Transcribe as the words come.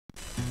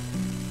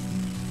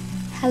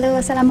Hello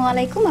আসসালামু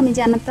আলাইকুম, আমি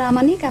জান্নাত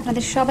প্রামাণিক।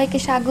 আপনাদের সবাইকে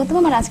স্বাগতম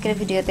আমার আজকের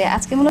ভিডিওতে।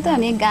 আজকে মূলত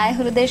আমি গায়ে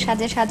হলুদের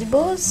সাজে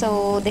সাজবো। সো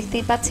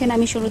দেখতেই পাচ্ছেন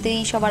আমি শুরুতেই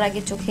সবার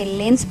আগে চোখে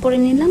লেন্স পরে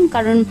নিলাম,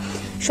 কারণ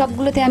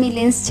সবগুলোতে আমি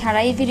লেন্স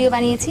ছাড়াই ভিডিও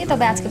বানিয়েছি,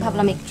 তবে আজকে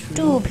ভাবলাম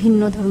একটু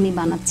ভিন্ন ধর্মী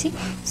বানাচ্ছি।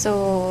 সো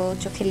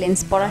চোখে লেন্স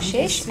পরা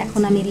শেষ।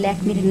 এখন আমি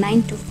ল্যাকমির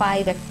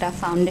 925 একটা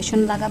ফাউন্ডেশন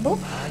লাগাবো,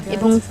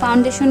 এবং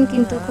ফাউন্ডেশন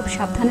কিন্তু খুব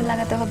সাবধানে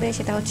লাগাতে হবে।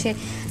 সেটা হচ্ছে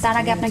তার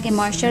আগে আপনাকে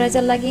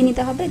ময়েশ্চারাইজার লাগিয়ে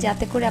নিতে হবে,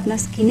 যাতে করে আপনার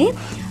স্কিনে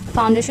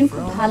ফাউন্ডেশন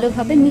খুব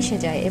ভালোভাবে মিশে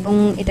যায়, এবং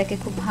এটাকে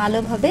খুব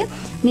ভালোভাবে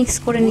মিক্স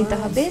করে নিতে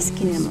হবে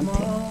স্কিনের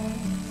মধ্যে।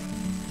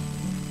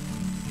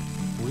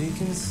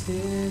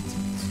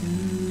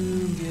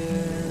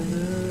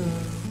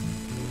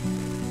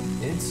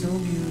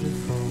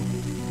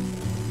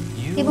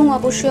 এবং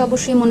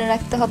অবশ্যই মনে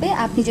রাখতে হবে,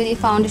 আপনি যদি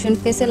ফাউন্ডেশন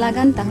ফেসে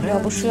লাগান তাহলে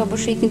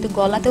অবশ্যই কিন্তু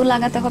গলাতেও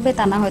লাগাতে হবে,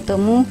 তা না হয়তো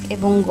মুখ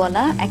এবং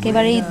গলা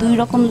একেবারেই দুই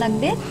রকম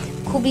লাগবে,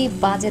 খুবই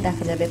বাজে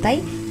দেখা যাবে। তাই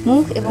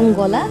মুখ এবং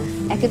গলা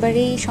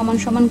একেবারেই সমান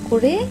সমান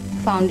করে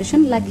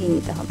ফাউন্ডেশন লাগিয়ে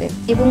নিতে হবে,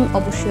 এবং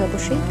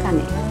অবশ্যই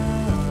কানে।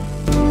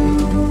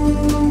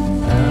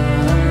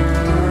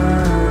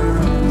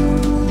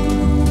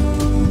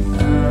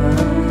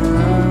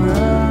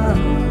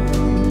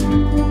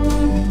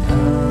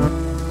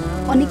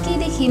 অনেকেই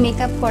দেখি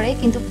মেকআপ করে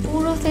কিন্তু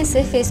পুরো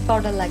ফেসে ফেস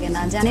পাউডার লাগে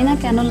না, জানি না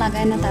কেন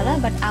লাগায় না তারা,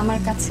 বাট আমার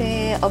কাছে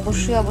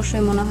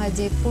অবশ্যই মনে হয়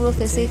যে পুরো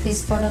ফেসে ফেস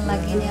পাউডার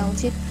লাগিয়ে নেওয়া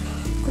উচিত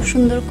খুব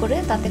সুন্দর করে।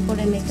 তাতে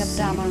করে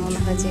মেকআপটা আমার মনে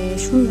হয় যে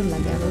সুন্দর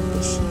লাগে আরও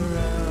বেশি।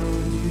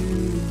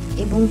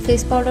 এবং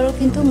ফেস পাউডারও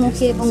কিন্তু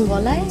মুখে এবং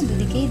গলায়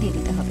দুদিকেই দিয়ে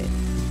দিতে হবে,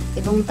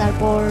 এবং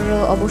তারপর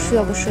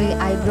অবশ্যই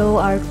আইব্রো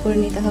আর্ট করে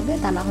নিতে হবে,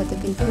 তা না হয়তো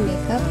কিন্তু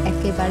মেকআপ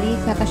একেবারেই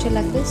ফ্যাকাশে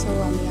লাগবে। সো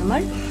আমি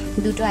আমার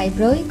দুটো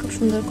আইব্রোই খুব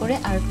সুন্দর করে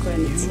আর্ট করে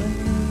নিচ্ছি,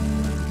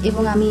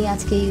 এবং আমি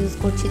আজকে ইউজ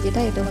করছি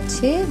এটা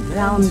হচ্ছে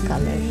ব্রাউন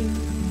কালার।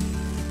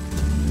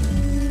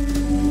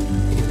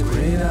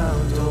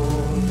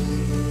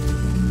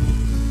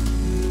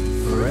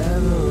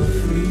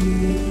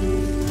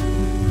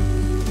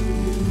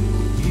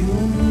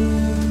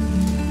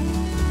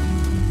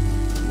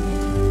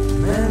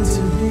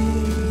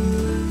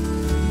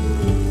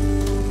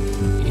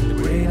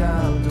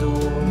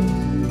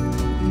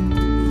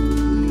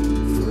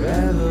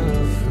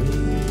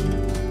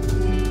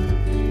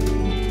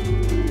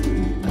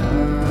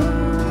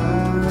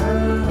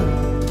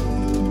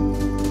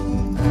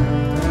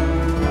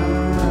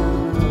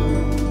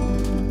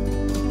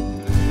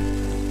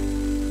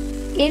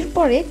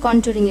 এরপরে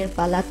কন্টুরিং এর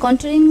পালা।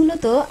 কন্টুরিং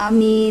মূলত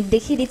আমি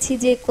দেখিয়ে দিচ্ছি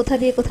যে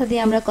কোথা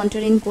দিয়ে আমরা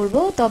কন্টুরিং করব,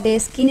 তবে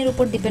স্কিনের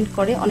উপর ডিপেন্ড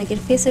করে, অনেকের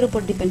ফেসের উপর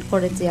ডিপেন্ড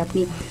করে যে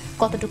আপনি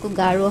কতটুকু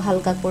গাঢ়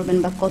হালকা করবেন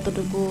বা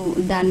কতটুকু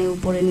ডানে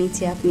উপরে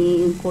নিচে আপনি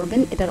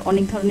করবেন। এটার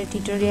অনেক ধরনের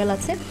টিউটোরিয়াল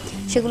আছে,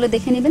 সেগুলো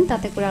দেখে নেবেন,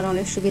 তাতে করে আর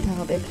অনেক সুবিধা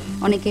হবে।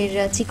 অনেকের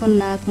চিকন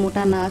নাক,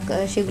 মোটা নাক,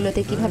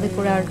 সেগুলোতে কিভাবে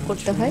করে আর্ট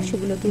করতে হয়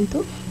সেগুলো কিন্তু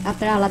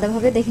আপনারা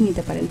আলাদাভাবে দেখে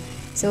নিতে পারেন।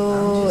 সো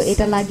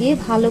এটা লাগিয়ে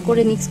ভালো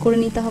করে মিক্স করে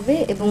নিতে হবে,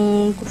 এবং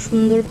খুব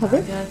সুন্দরভাবে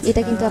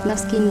এটা কিন্তু আপনার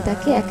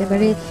স্কিনটাকে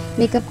একেবারে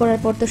মেকআপ করার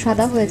পর তো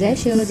সাদা হয়ে যায়,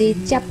 সেই অনুযায়ী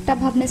চ্যাপটা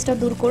ভাবনেসটা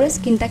দূর করে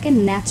স্কিনটাকে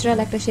ন্যাচারাল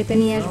একটা শেপে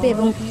নিয়ে আসবে,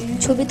 এবং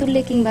ছবি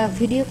তুললে কিংবা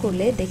ভিডিও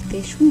করলে দেখতে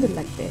সুন্দর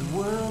লাগবে।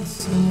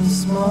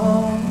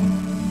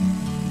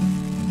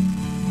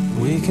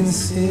 We can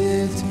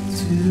sit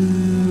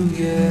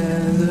together.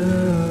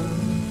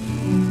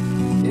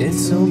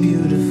 It's so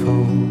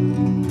beautiful,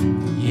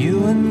 you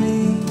and me.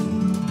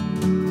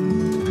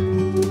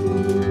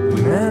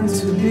 We're meant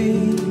to be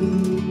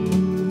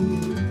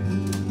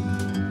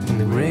in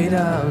the great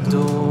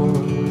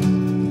outdoors,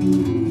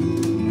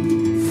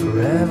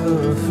 forever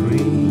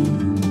free.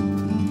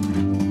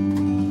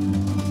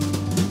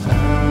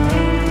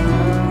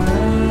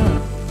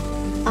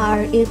 আর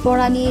এরপর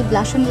আমি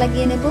ব্লাশন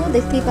লাগিয়ে নেব।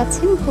 দেখতেই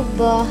পাচ্ছেন খুব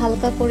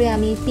হালকা করে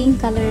আমি পিঙ্ক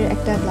কালারের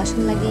একটা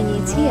ব্লাশন লাগিয়ে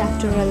নিয়েছি।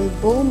 আফটার অল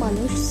বউ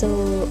মানুষ, সো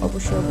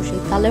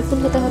অবশ্যই কালারফুল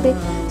হতে হবে।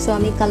 সো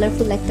আমি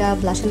কালারফুল একটা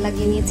ব্লাশন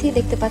লাগিয়ে নিয়েছি,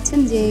 দেখতে পাচ্ছেন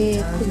যে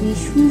খুবই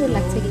সুন্দর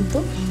লাগছে কিন্তু।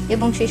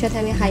 এবং সেই সাথে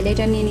আমি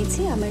হাইলাইটার নিয়ে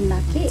নিচ্ছি আমার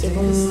নাকে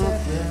এবং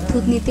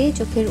থুতনিতে,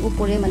 চোখের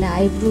উপরে মানে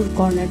আইব্রোর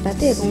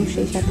কর্নারটাতে, এবং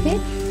সেই সাথে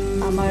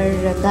আমার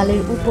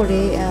গালের উপরে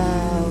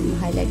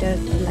হাইলাইটার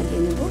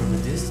লাগিয়ে নেব।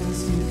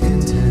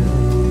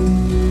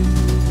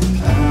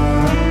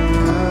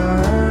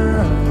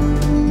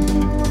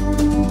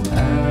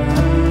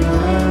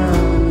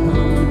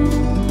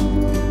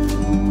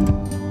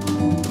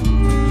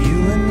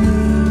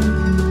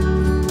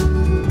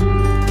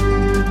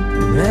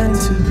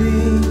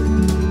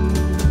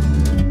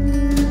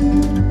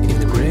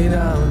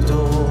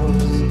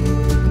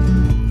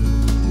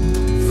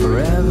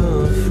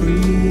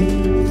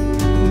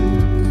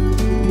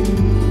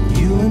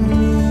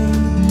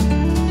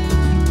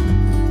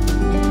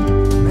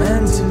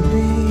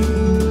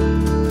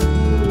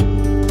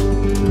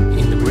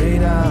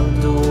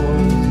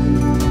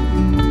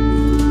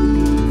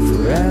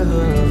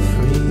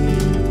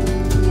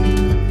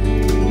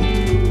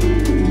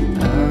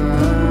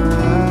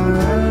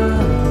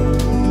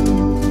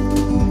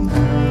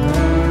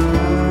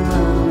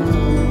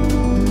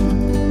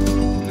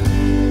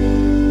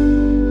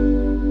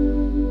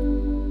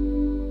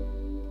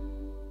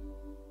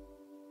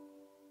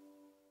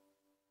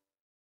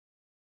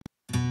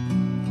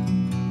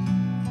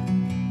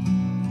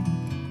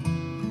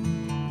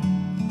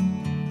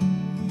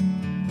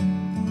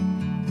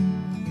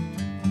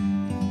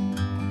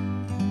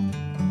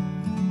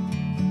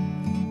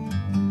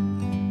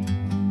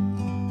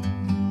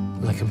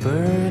 like a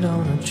bird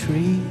on a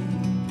tree.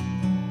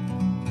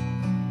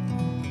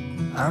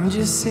 I'm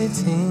just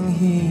sitting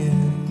here.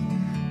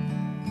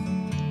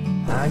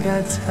 I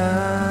got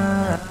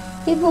time.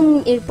 এবং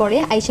এরপরে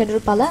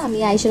আইশ্যাডোর পালা। আমি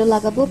আইশ্যাডো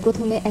লাগাবো।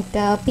 প্রথমে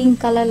একটা পিঙ্ক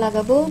কালার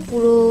লাগাবো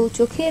পুরো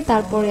চোখে,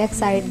 তারপরে এক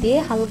সাইড দিয়ে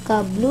হালকা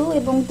ব্লু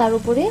এবং তার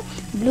উপরে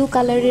ব্লু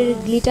কালারের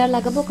গ্লিটার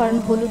লাগাবো, কারণ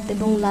হলুদ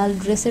এবং লাল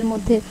ড্রেসের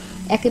মধ্যে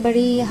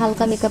একেবারেই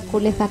হালকা মেকআপ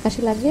করলে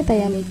ফ্যাকাশে লাগবে, তাই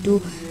আমি একটু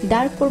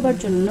ডার্ক করবার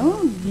জন্য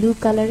ব্লু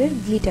কালারের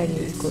গ্লিটার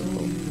ইউজ করব।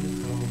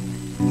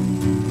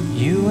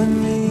 You and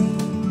me,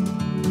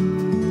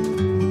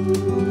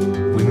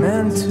 we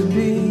meant to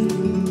be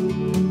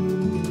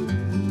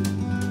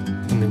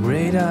in the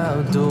great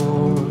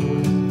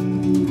outdoors,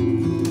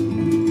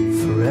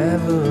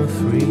 forever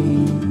free.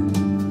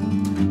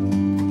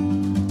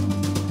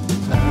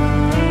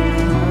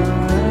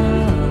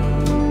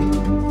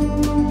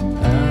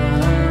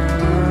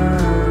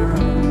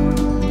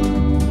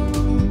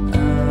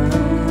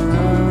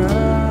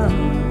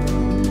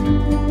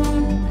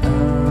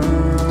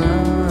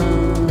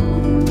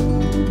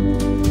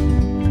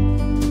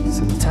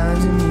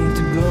 Sometimes you need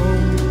to go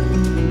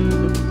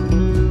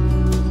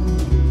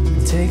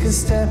and take a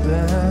step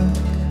back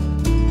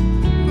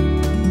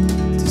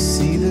to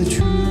see the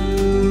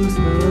truth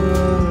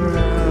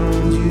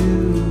around you.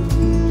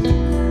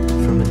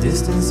 From a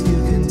distance you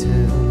can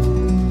tell.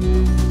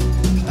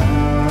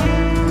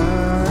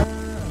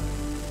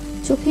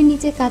 চোখের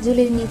নিচে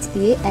কাজলের নিচ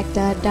দিয়ে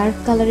একটা dark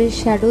কালারের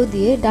shadow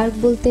দিয়ে, dark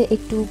বলতে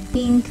একটু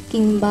পিঙ্ক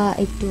কিংবা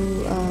একটু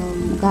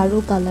গাঢ়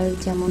কালার,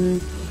 যেমন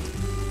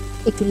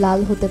একটু লাল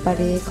হতে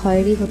পারে,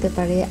 খয়েরি হতে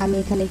পারে। আমি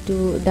এখানে একটু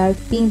ডার্ক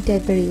পিঙ্ক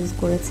টাইপের ইউজ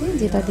করেছি,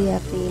 যেটা দিয়ে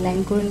আপনি লাইন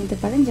করে নিতে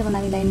পারেন। যেমন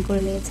আমি লাইন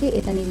করে নিয়েছি,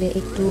 এটা নিলে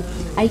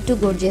আরেকটু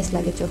গর্জিয়াস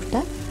লাগে চোখটা।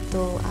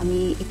 তো আমি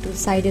একটু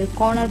সাইডের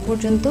কর্নার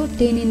পর্যন্ত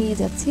টেনে নিয়ে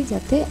যাচ্ছি,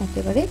 যাতে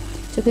একেবারে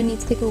চোখের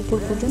নিচ থেকে উপর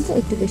পর্যন্ত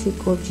একটু বেশি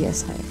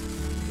গর্জিয়াস হয়।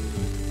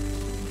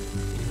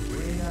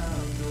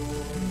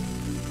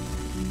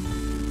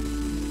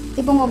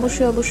 এবং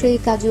অবশ্যই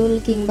কাজল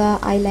কিংবা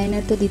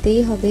আইলাইনার তো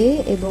দিতেই হবে,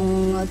 এবং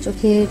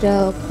চোখের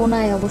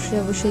কোনায়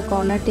অবশ্যই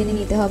কর্নার টেনে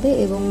নিতে হবে,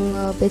 এবং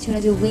পেছনে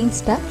যে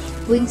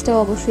উইংসটা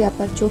অবশ্যই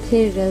আপনার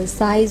চোখের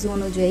সাইজ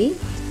অনুযায়ী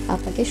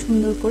আপনাকে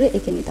সুন্দর করে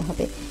এঁকে নিতে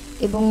হবে।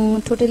 এবং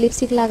ঠোঁটে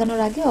লিপস্টিক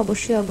লাগানোর আগে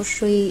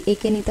অবশ্যই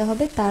এঁকে নিতে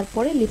হবে,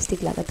 তারপরে লিপস্টিক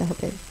লাগাতে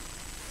হবে।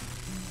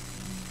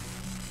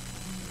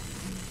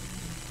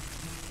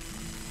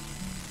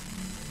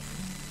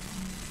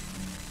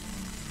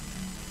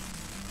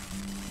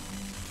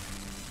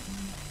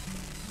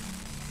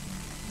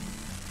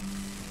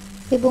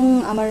 এবং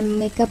আমার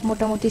মেকআপ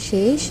মোটামুটি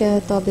শেষ।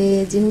 তবে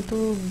যেহেতু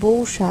বউ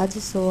সাজ,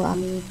 সো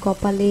আমি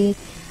কপালে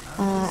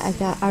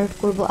একটা আর্ট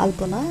করব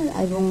আলপনা,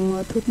 এবং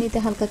থুতনিতে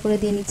হালকা করে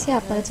দিয়ে নিচ্ছি।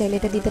 আপনারা চাইলে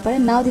এটা দিতে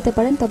পারেন, নাও দিতে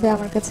পারেন, তবে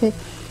আমার কাছে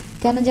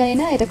কেন জানি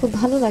না এটা খুব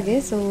ভালো লাগে,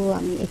 সো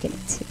আমি এঁকে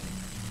নিচ্ছি।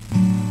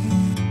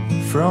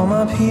 From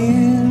up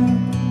here,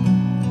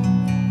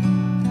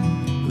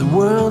 the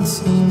world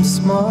seems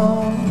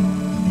small.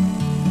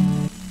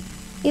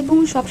 এবং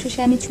সবশেষে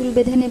আমি চুল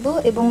বেঁধে নেব,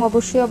 এবং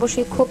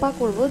অবশ্যই খোপা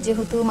করব।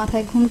 যেহেতু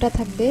মাথায় ঘুমটা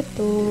থাকবে,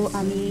 তো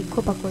আমি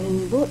খোপা করে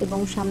নেব। এবং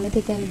সামনে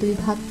থেকে আমি 2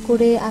 ভাগ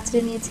করে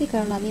আঁচড়ে নিয়েছি,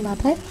 কারণ আমি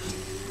মাথায়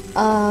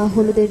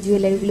হলুদের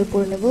জুয়েলারিগুলো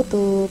পরে নেব। তো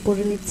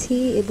পরে নিচ্ছি,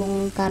 এবং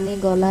কানে,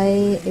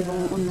 গলায় এবং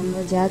অন্যান্য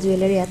যা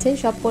জুয়েলারি আছে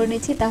সব পরে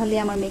নিচ্ছি, তাহলে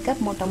আমার মেকআপ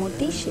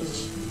মোটামুটি শেষ।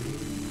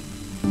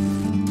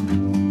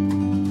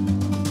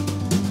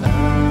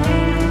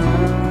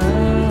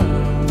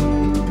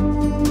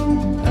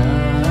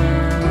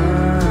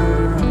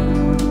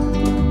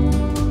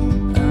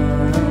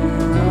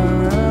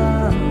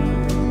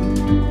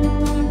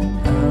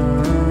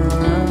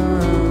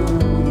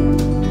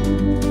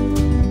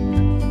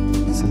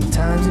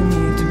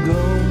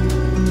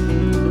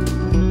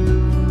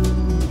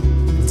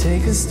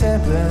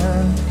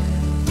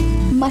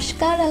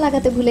 মাস্কারা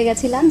লাগাতে ভুলে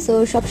গেছিলাম, সো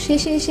সব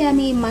শেষে এসে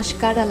আমি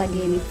মাস্কারা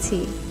লাগিয়ে নিচ্ছি।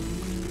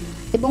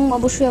 এবং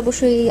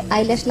অবশ্যই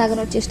আইল্যাশ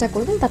লাগানোর চেষ্টা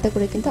করবেন, তাতে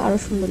করে কিন্তু আরও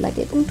সুন্দর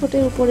লাগে। এবং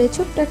ঠোঁটের উপরে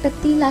ছোট্ট একটা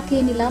তিল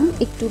আঁকিয়ে নিলাম,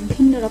 একটু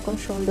ভিন্ন রকম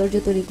সৌন্দর্য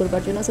তৈরি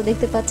করবার জন্য। সো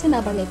দেখতে পাচ্ছেন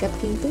আমার মেকআপ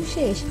কিন্তু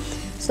শেষ।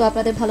 সো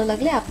আপনাদের ভালো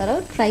লাগলে আপনারাও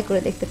ট্রাই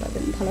করে দেখতে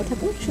পারবেন। ভালো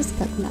থাকুন, সুস্থ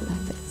থাকুন, আল্লাহ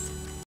হাফেজ।